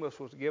Nicodemus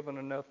was given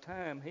enough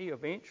time, he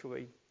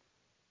eventually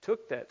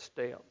took that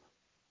step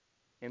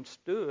and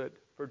stood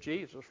for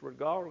Jesus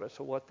regardless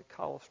of what the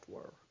costs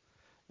were.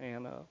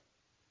 And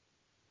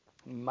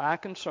my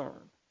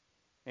concern,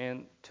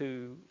 and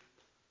to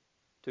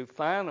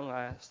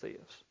finalize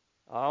this,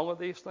 all of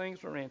these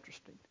things are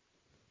interesting,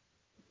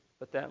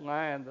 but that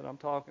line that I'm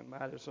talking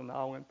about is an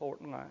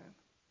all-important line.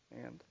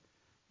 And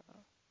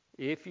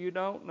if you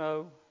don't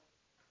know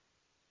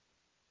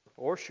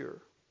for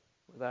sure,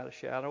 without a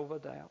shadow of a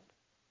doubt,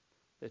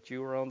 that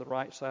you are on the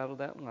right side of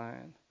that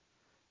line,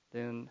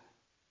 then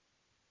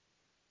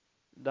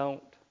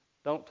don't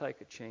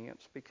take a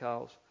chance,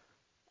 because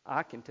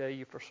I can tell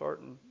you for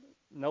certain,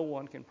 no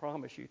one can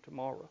promise you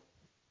tomorrow.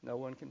 No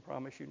one can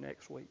promise you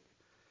next week.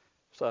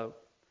 So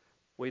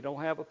we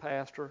don't have a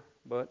pastor,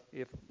 but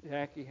if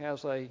Jackie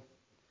has a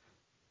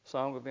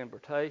song of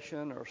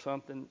invitation or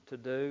something to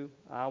do,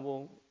 I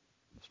will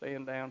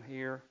stand down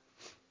here.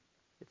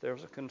 If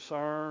there's a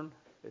concern,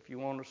 if you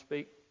want to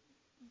speak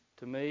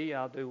to me,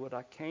 I'll do what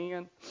I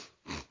can,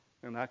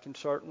 and I can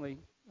certainly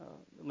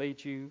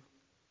lead you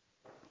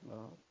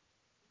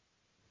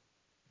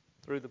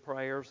through the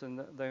prayers and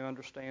the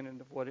understanding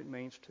of what it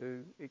means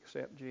to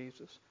accept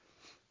Jesus.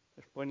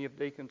 There's plenty of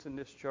deacons in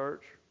this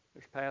church.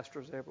 There's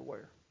pastors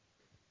everywhere.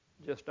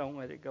 Just don't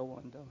let it go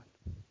undone.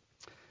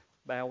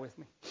 Bow with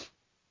me.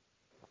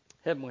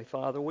 Heavenly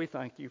Father, we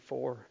thank you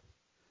for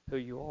who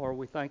you are.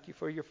 We thank you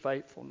for your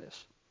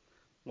faithfulness.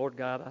 Lord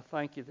God, I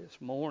thank you this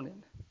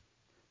morning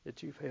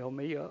that you've held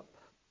me up.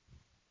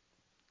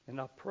 And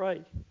I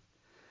pray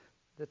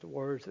that the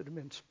words that have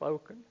been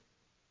spoken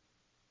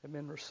have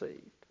been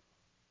received.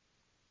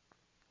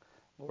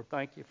 Lord,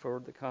 thank you for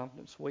the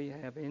confidence we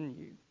have in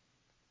you,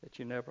 that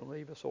you never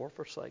leave us or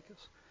forsake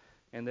us,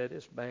 and that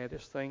as bad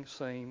as things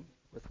seem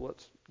with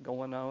what's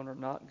going on or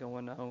not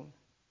going on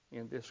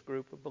in this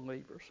group of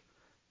believers,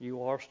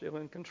 you are still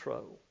in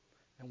control,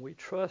 and we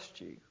trust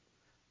you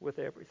with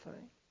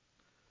everything.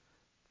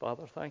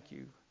 Father, thank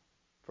you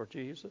for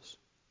Jesus.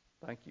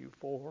 Thank you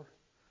for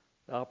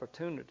the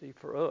opportunity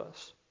for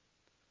us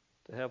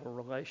to have a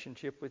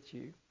relationship with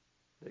you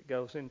that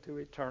goes into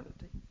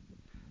eternity.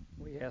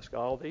 We ask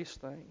all these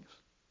things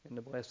in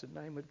the blessed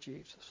name of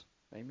Jesus.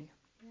 Amen.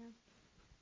 Yeah.